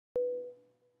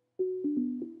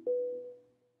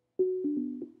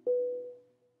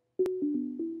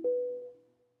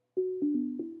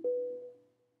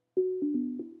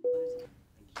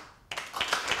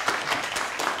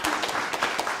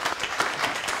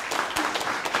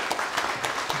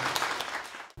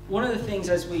one of the things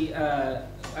as we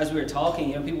were talking,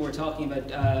 you know, people were talking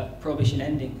about prohibition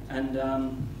ending, and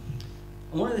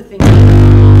one of the things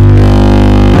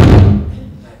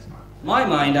my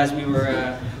mind as we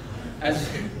were as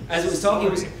it was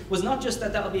talking was not just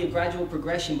that that'll be a gradual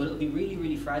progression, but it'll be really,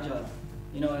 really fragile.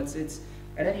 You know, it's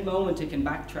at any moment it can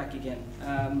backtrack again.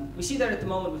 We see that at the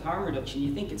moment with harm reduction.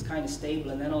 You think it's kind of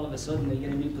stable, and then all of a sudden they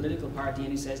get a new political party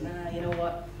and who says, nah, you know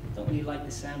what, don't really like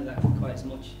the sound of that quite as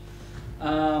much.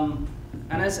 And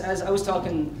as I was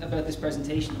talking about this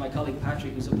presentation to my colleague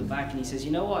Patrick, who's up the back, and he says,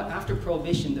 you know what, after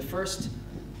Prohibition, the first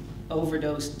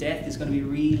overdose death is going to be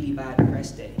really bad press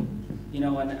day. You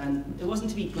know, and it wasn't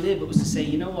to be glib, it was to say,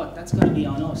 you know what, that's going to be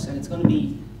on us, and it's going to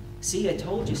be, see, I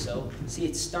told you so, see,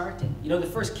 it's starting. You know, the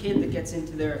first kid that gets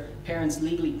into their parents'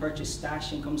 legally purchased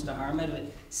stash and comes to harm out of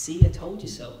it, see, I told you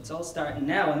so. It's all starting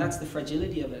now, and that's the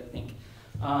fragility of it, I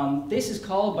think. This is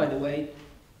called, by the way,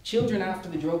 Children After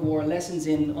the Drug War, Lessons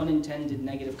in Unintended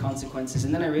Negative Consequences.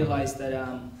 And then I realized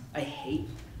that I hate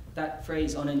that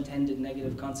phrase, unintended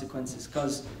negative consequences,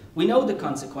 because we know the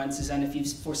consequences, and if you've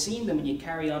foreseen them and you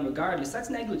carry on regardless, that's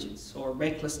negligence or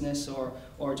recklessness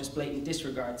or just blatant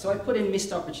disregard. So I put in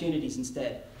missed opportunities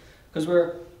instead, because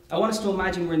I want us to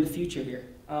imagine we're in the future here.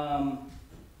 I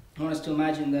want us to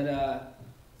imagine that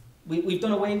we've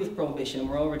done away with prohibition and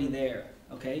we're already there,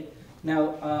 okay?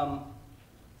 Now,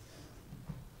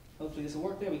 hopefully this will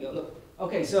work. There we go, look.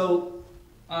 Okay, so,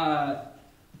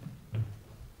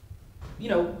 you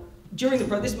know, during the,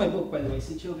 this is my book, by the way,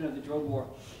 See Children of the Drug War.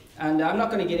 And I'm not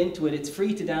going to get into it. It's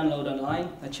free to download online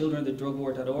at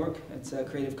childrenofthedrugwar.org. It's a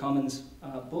Creative Commons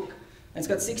book. And it's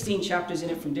got 16 chapters in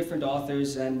it from different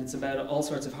authors, and it's about all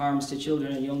sorts of harms to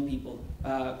children and young people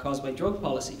caused by drug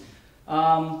policy.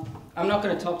 I'm not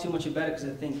going to talk too much about it because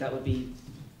I think that would be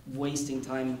wasting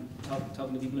time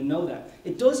talking to people who know that.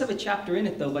 It does have a chapter in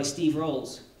it, though, by Steve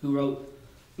Rolls, who wrote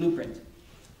Blueprint.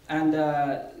 And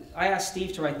I asked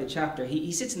Steve to write the chapter.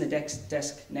 He sits in the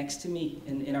desk next to me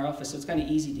in our office, so it's kind of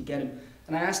easy to get him.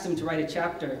 And I asked him to write a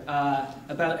chapter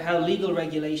about how legal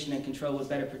regulation and control would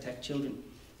better protect children,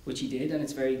 which he did, and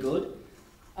it's very good.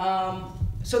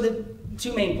 So the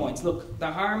two main points. Look,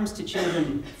 the harms to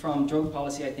children from drug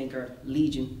policy, I think, are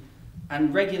legion.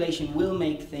 And regulation will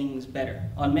make things better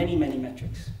on many, many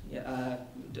metrics.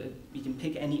 You can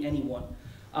pick any one.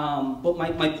 But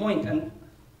my point, and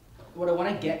what I want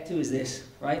to get to is this,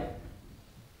 right?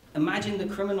 Imagine the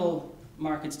criminal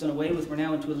market's done away with. We're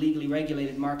now into a legally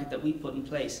regulated market that we put in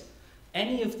place.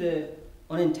 Any of the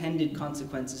unintended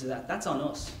consequences of that, that's on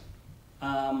us.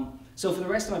 So for the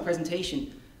rest of my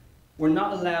presentation, we're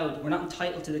not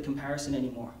entitled to the comparison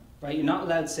anymore, right? You're not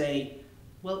allowed to say,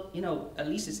 well, you know, at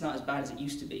least it's not as bad as it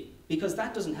used to be, because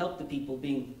that doesn't help the people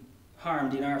being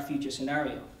harmed in our future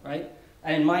scenario, right?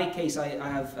 And in my case, I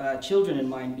have children in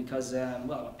mind because,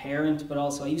 well, I'm a parent, but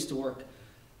also I used to work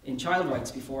in child rights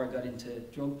before I got into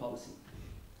drug policy.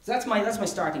 So that's my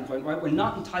starting point, right? We're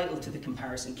not entitled to the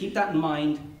comparison. Keep that in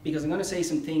mind, because I'm going to say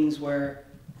some things where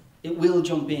it will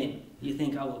jump in. You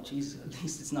think, oh, well, Jesus, at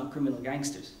least it's not criminal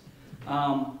gangsters.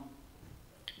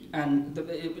 And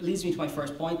it leads me to my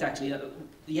first point, actually.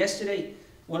 Yesterday,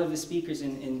 one of the speakers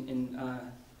in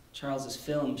Charles's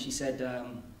film, she said,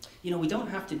 you know, we don't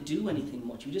have to do anything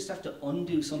much. We just have to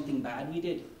undo something bad we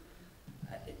did.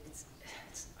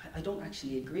 I don't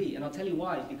actually agree, and I'll tell you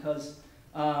why. Because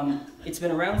it's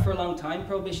been around for a long time,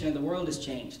 prohibition, and the world has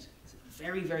changed. It's a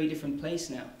very, very different place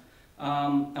now.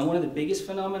 And one of the biggest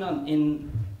phenomenon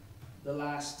in the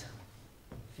last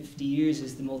 50 years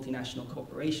is the multinational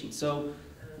corporation. So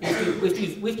we have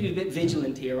to be a bit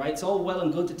vigilant here, right? It's all well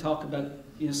and good to talk about,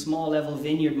 you know, small level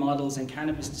vineyard models and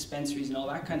cannabis dispensaries and all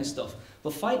that kind of stuff.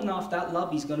 But fighting off that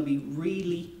lobby is going to be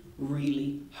really,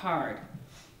 really hard.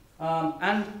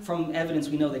 And from evidence,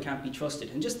 we know they can't be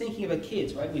trusted. And just thinking about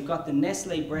kids, right? We've got the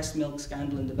Nestle breast milk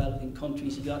scandal in developing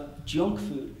countries. You've got junk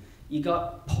food. You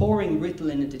got pouring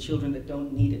Ritalin into children that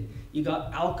don't need it. You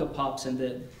got Alka-Pops and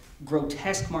the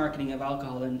grotesque marketing of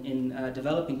alcohol in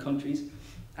developing countries.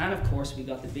 And of course, we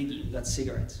got the biggie, we got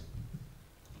cigarettes.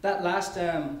 That last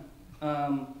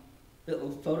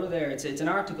little photo there, it's an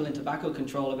article in Tobacco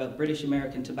Control about British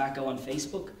American tobacco on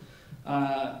Facebook.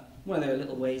 One of their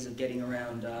little ways of getting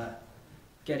around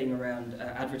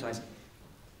advertising.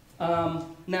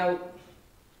 Now,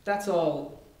 that's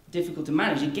all difficult to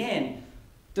manage. Again,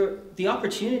 the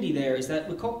opportunity there is that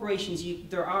with corporations,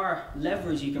 there are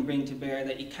levers you can bring to bear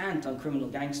that you can't on criminal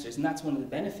gangsters, and that's one of the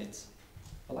benefits.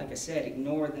 But like I said,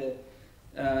 ignore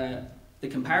the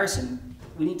comparison.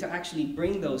 We need to actually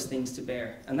bring those things to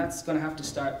bear, and that's going to have to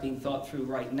start being thought through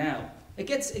right now. It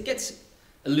gets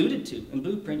alluded to in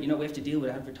Blueprint. You know, we have to deal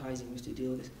with advertising, we have to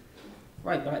deal with this.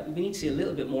 Right, but we need to see a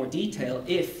little bit more detail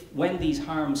if, when these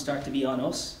harms start to be on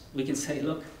us, we can say,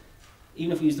 look,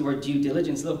 even if we use the word due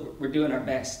diligence, look, we're doing our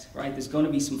best, right? There's going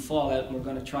to be some fallout and we're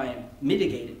going to try and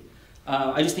mitigate it.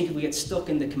 I just think if we get stuck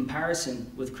in the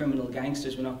comparison with criminal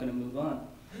gangsters, we're not going to move on.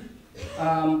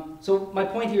 So my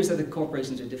point here is that the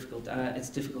corporations are difficult. It's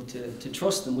difficult to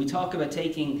trust them. We talk about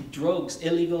taking drugs,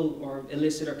 illegal or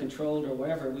illicit or controlled or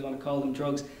whatever we want to call them,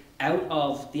 drugs, out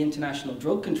of the international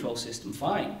drug control system.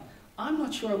 Fine. I'm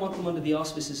not sure I want them under the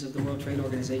auspices of the World Trade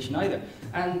Organization either.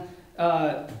 And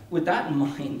with that in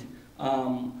mind,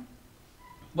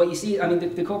 what you see, I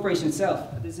mean, the corporation itself,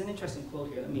 there's an interesting quote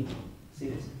here. Let me see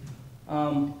this.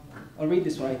 I'll read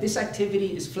this one. Right? This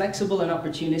activity is flexible and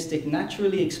opportunistic,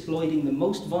 naturally exploiting the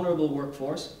most vulnerable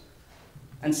workforce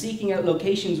and seeking out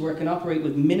locations where it can operate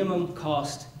with minimum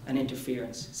cost and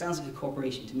interference. Sounds like a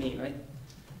corporation to me, right?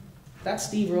 That's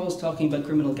Steve Rose talking about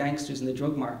criminal gangsters in the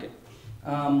drug market.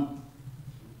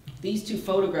 These two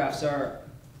photographs are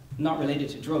not related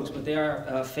to drugs, but they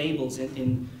are fables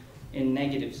in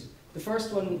negatives. The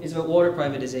first one is about water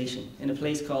privatization in a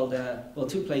place called, well,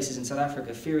 two places in South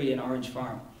Africa, Fiery and Orange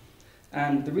Farm.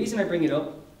 And the reason I bring it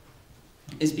up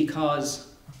is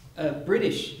because a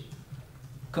British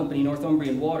company,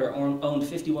 Northumbrian Water, owned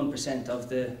 51% of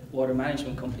the water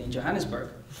management company in Johannesburg.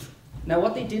 Now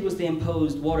what they did was they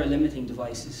imposed water limiting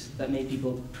devices that made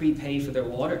people prepay for their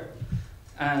water.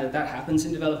 And that happens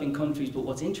in developing countries, but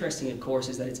what's interesting, of course,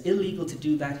 is that it's illegal to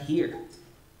do that here.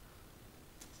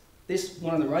 This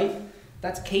one on the right,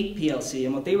 that's Cape PLC,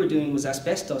 and what they were doing was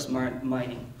asbestos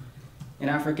mining in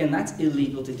Africa, and that's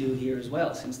illegal to do here as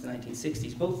well since the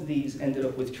 1960s. Both of these ended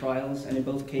up with trials, and in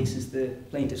both cases the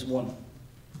plaintiffs won.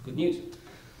 Good news.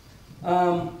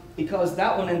 Because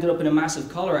that one ended up in a massive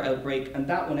cholera outbreak, and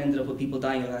that one ended up with people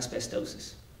dying of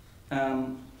asbestosis.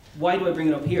 Why do I bring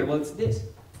it up here? Well, it's this.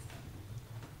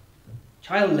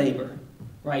 Child labour,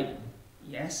 right?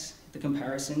 Yes, the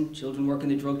comparison, children work in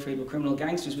the drug trade with criminal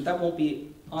gangsters, but that won't be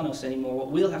on us anymore.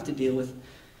 What we'll have to deal with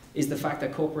is the fact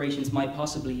that corporations might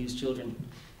possibly use children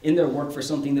in their work for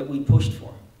something that we pushed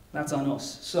for. That's on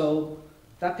us. So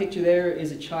that picture there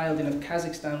is a child in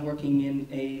Kazakhstan working in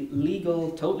a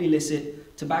legal, totally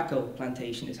illicit tobacco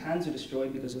plantation. His hands are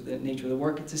destroyed because of the nature of the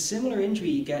work. It's a similar injury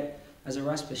you get as a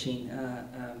Rasputin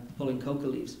pulling coca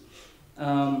leaves.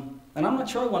 And I'm not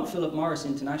sure I want Philip Morris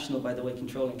International, by the way,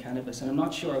 controlling cannabis, and I'm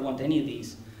not sure I want any of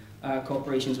these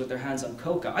corporations with their hands on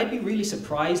coca. I'd be really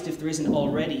surprised if there isn't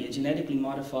already a genetically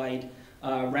modified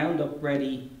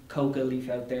Roundup-ready coca leaf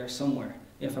out there somewhere,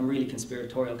 if I'm really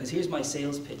conspiratorial, because here's my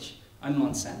sales pitch. I'm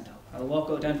Monsanto. I'll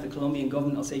go down to the Colombian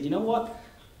government and I'll say, you know what?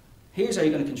 Here's how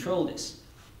you're going to control this.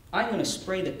 I'm going to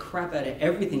spray the crap out of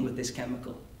everything with this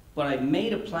chemical, but I've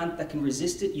made a plant that can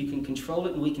resist it, you can control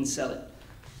it, and we can sell it.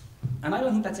 And I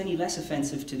don't think that's any less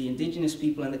offensive to the indigenous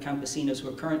people and the campesinos who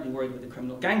are currently worried with the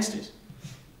criminal gangsters.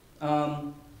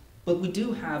 But we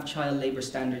do have child labour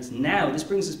standards now. This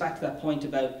brings us back to that point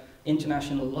about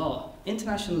international law.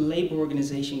 International Labour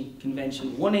Organization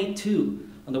Convention 182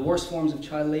 on the worst forms of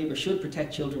child labour should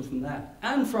protect children from that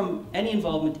and from any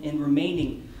involvement in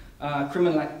remaining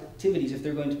criminal activities if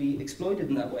they're going to be exploited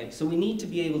in that way. So we need to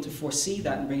be able to foresee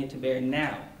that and bring it to bear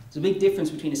now. There's a big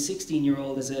difference between a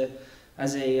 16-year-old as a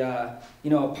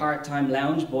part-time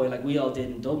lounge boy like we all did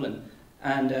in Dublin,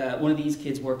 and one of these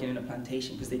kids working in a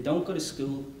plantation because they don't go to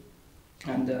school,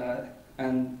 and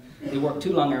they work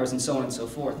too long hours and so on and so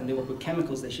forth, and they work with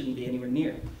chemicals they shouldn't be anywhere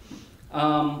near.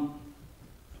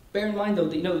 Bear in mind though,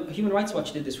 that, Human Rights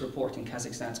Watch did this report in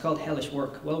Kazakhstan. It's called Hellish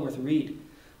Work, well worth a read.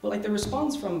 But like the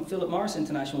response from Philip Morris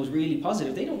International was really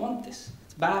positive. They don't want this.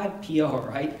 It's bad PR,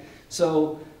 right?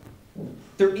 So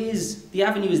the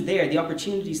avenue is there, the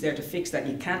opportunity is there to fix that.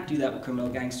 You can't do that with criminal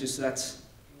gangsters, so that's,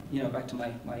 back to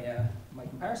my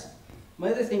comparison.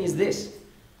 My other thing is this.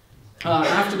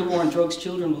 After the war on drugs,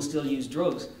 children will still use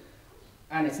drugs.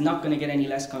 And it's not going to get any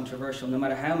less controversial, no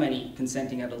matter how many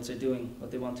consenting adults are doing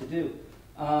what they want to do.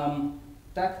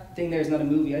 That thing there is not a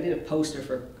movie. I did a poster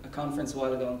for a conference a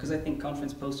while ago, and because I think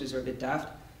conference posters are a bit daft,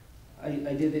 I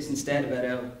did this instead about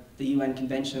how the UN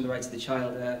Convention on the Rights of the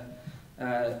Child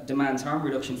demands harm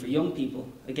reduction for young people.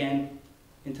 Again,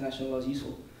 international law is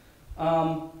useful.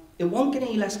 It won't get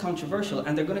any less controversial,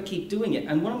 and they're going to keep doing it.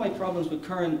 And one of my problems with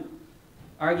current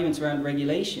arguments around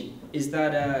regulation is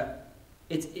that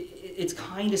it's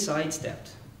kind of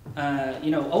sidestepped. Oh,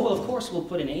 well, of course we'll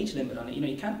put an age limit on it.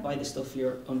 You can't buy this stuff if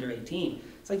you're under 18.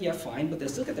 It's like, yeah, fine, but they'll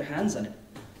still get their hands on it,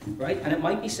 right? And it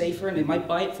might be safer, and they might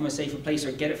buy it from a safer place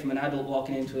or get it from an adult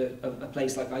walking into a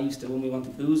place like I used to when we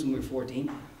wanted booze when we were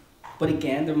 14. But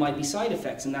again, there might be side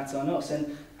effects, and that's on us.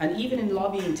 And And even in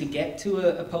lobbying to get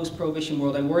to a post-prohibition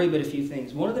world, I worry about a few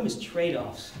things. One of them is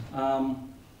trade-offs. How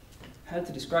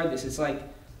to describe this? It's like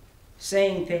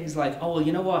saying things like, oh, well,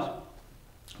 you know what?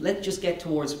 Let's just get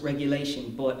towards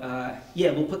regulation, but yeah,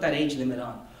 we'll put that age limit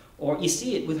on. Or you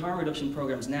see it with harm reduction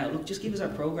programs now. Look, just give us our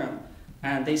program.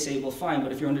 And they say, well, fine,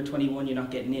 but if you're under 21, you're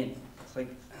not getting in. It's like,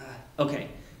 okay.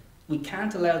 We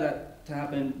can't allow that to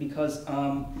happen because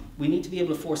we need to be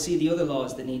able to foresee the other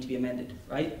laws that need to be amended,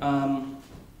 right?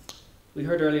 We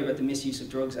heard earlier about the Misuse of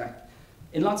Drugs Act.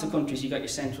 In lots of countries, you've got your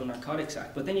Central Narcotics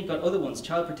Act, but then you've got other ones,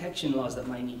 child protection laws that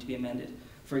might need to be amended,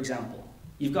 for example.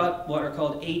 You've got what are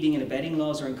called aiding and abetting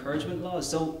laws or encouragement laws.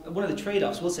 So one of the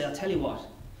trade-offs, we'll say, I'll tell you what,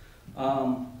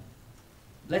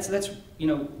 let's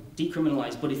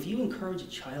decriminalize, but if you encourage a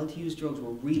child to use drugs,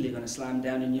 we're really going to slam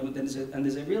down on you, and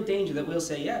there's a real danger that we'll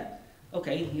say, yeah,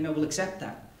 okay, we'll accept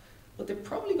that. But they're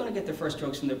probably going to get their first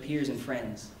drugs from their peers and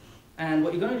friends. And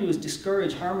what you're going to do is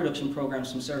discourage harm reduction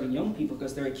programs from serving young people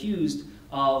because they're accused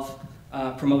of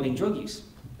promoting drug use.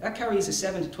 That carries a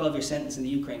 7 to 12-year sentence in the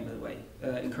Ukraine, by the way,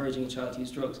 encouraging a child to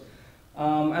use drugs.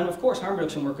 And of course, harm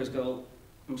reduction workers go,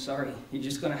 I'm sorry, you're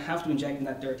just going to have to inject in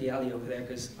that dirty alley over there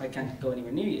because I can't go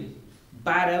anywhere near you.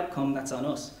 Bad outcome, that's on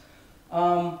us.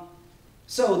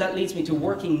 So that leads me to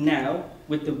working now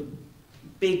with the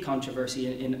big controversy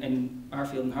in our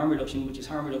field in harm reduction, which is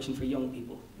harm reduction for young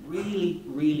people. Really,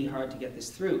 really hard to get this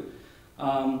through.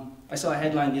 I saw a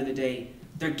headline the other day,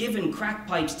 they're giving crack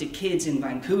pipes to kids in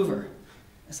Vancouver.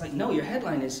 It's like, no, your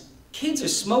headline is, kids are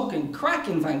smoking crack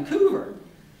in Vancouver.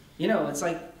 It's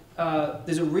like,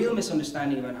 there's a real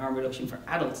misunderstanding about harm reduction for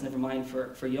adults, never mind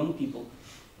for young people.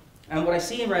 And what I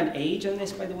see around age on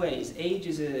this, by the way, is age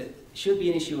should be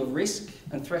an issue of risk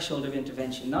and threshold of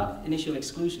intervention, not an issue of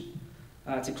exclusion.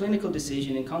 It's a clinical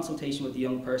decision in consultation with the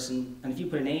young person, and if you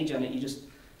put an age on it, you just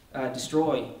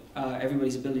destroy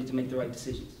everybody's ability to make the right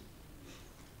decisions.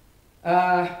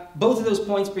 Both of those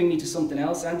points bring me to something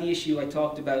else, and the issue I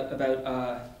talked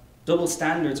about double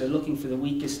standards are looking for the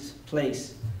weakest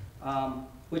place,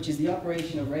 which is the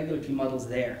operation of regulatory models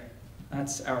there.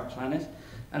 That's our planet.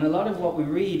 And a lot of what we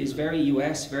read is very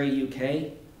US, very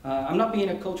UK. I'm not being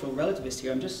a cultural relativist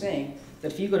here, I'm just saying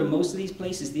that if you go to most of these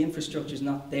places, the infrastructure is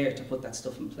not there to put that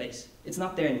stuff in place. It's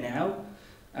not there now.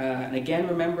 And again,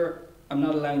 remember, I'm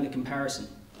not allowing the comparison.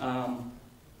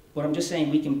 But I'm just saying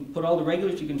we can put all the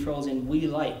regulatory controls in we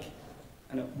like,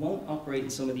 and it won't operate in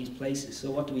some of these places.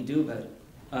 So what do we do about it?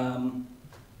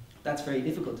 That's very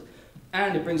difficult.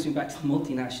 And it brings me back to the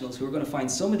multinationals who are going to find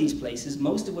some of these places,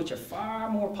 most of which are far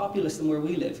more populous than where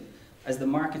we live, as the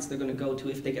markets they're going to go to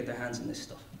if they get their hands on this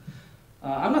stuff.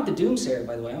 I'm not the doomsayer,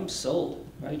 by the way. I'm sold.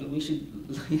 Right? We should,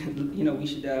 we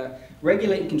should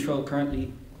regulate and control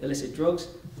currently illicit drugs.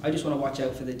 I just want to watch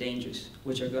out for the dangers,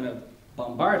 which are going to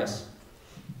bombard us.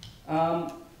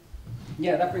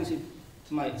 Yeah, that brings me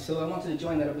to my. So I wanted to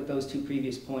join that up with those two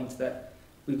previous points that.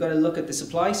 We've got to look at the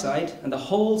supply side and the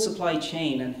whole supply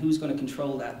chain and who's going to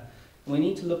control that. And we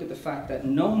need to look at the fact that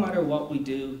no matter what we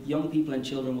do, young people and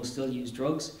children will still use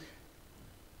drugs.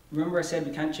 Remember I said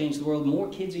we can't change the world. More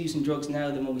kids are using drugs now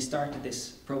than when we started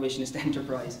this prohibitionist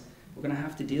enterprise. We're going to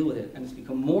have to deal with it. And it's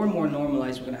become more and more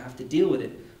normalized. We're going to have to deal with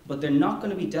it. But they're not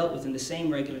going to be dealt with in the same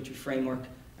regulatory framework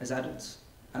as adults.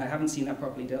 And I haven't seen that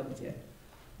properly dealt with yet.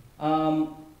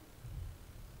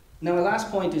 Now, my last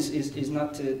point is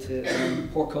not to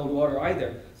pour cold water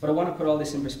either, but I want to put all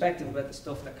this in perspective about the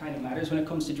stuff that kind of matters when it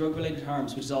comes to drug-related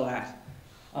harms, which is all that.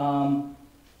 When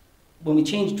we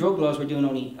change drug laws, we're doing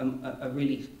only a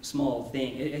really small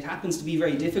thing. It happens to be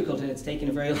very difficult, and it's taken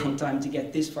a very long time to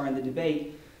get this far in the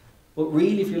debate. But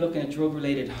really, if you're looking at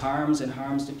drug-related harms and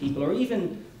harms to people, or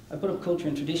even, I put up culture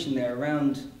and tradition there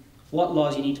around what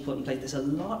laws you need to put in place, there's a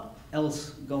lot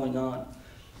else going on.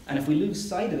 And if we lose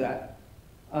sight of that,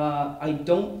 I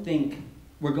don't think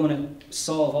we're going to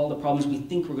solve all the problems we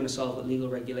think we're going to solve with legal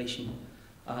regulation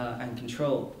and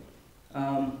control.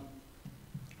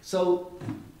 So,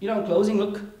 in closing,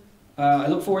 look, I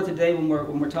look forward to the day when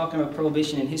we're talking about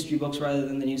prohibition in history books rather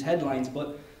than the news headlines.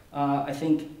 But I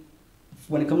think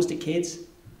when it comes to kids,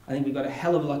 I think we've got a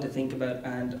hell of a lot to think about,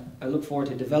 and I look forward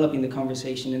to developing the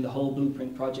conversation in the whole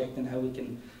Blueprint project and how we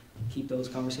can keep those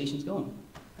conversations going.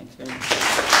 Thanks very much.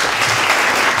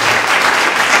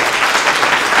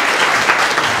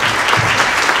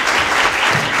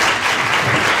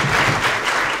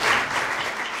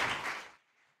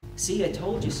 See, I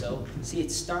told you so. See,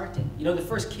 it's starting. The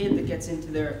first kid that gets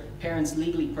into their parents'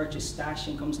 legally purchased stash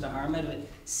and comes to harm out of it.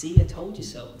 See, I told you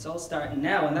so. It's all starting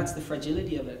now, and that's the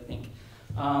fragility of it, I think.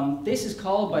 This is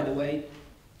called, by the way,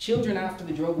 Children After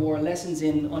the Drug War, Lessons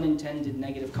in Unintended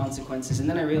Negative Consequences. And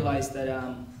then I realized that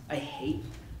I hate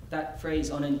that phrase,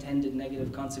 unintended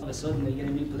negative consequence. All of a sudden they get a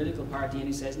new political party and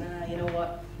who says, nah, you know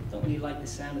what, don't really like the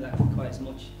sound of that quite as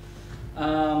much.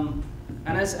 And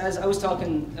as I was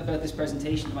talking about this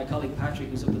presentation to my colleague Patrick,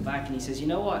 who's up the back, and he says, you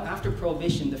know what, after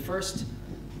Prohibition, the first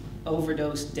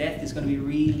overdose death is going to be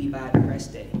really bad press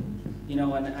day. You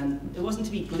know, and it wasn't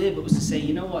to be glib, it was to say,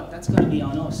 you know what, that's going to be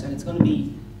on us, and it's going to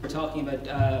be, we're talking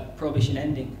about Prohibition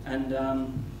ending. And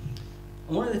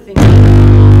one of the things,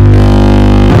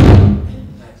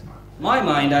 my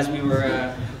mind as we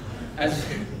were, as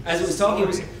it was talking,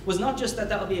 was not just that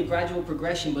that'll be a gradual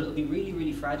progression, but it'll be really,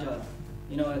 really fragile.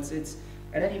 You know, it's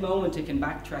at any moment it can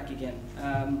backtrack again.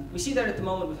 We see that at the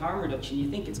moment with harm reduction. You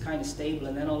think it's kind of stable,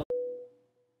 and then all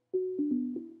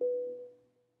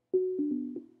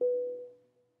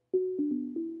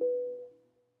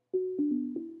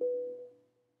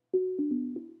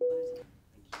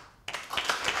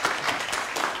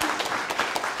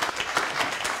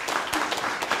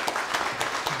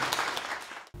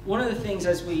one of the things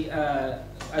as we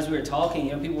were talking,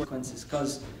 you know, people were consequences,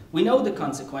 because we know the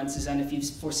consequences, and if you've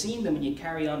foreseen them and you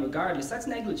carry on regardless, that's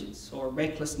negligence or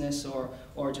recklessness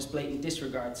or just blatant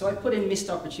disregard. So I put in missed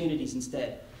opportunities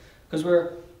instead, because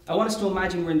I want us to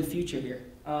imagine we're in the future here.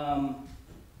 I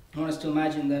want us to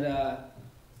imagine that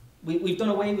we've done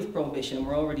away with Prohibition and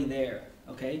we're already there.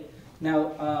 Okay.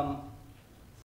 Now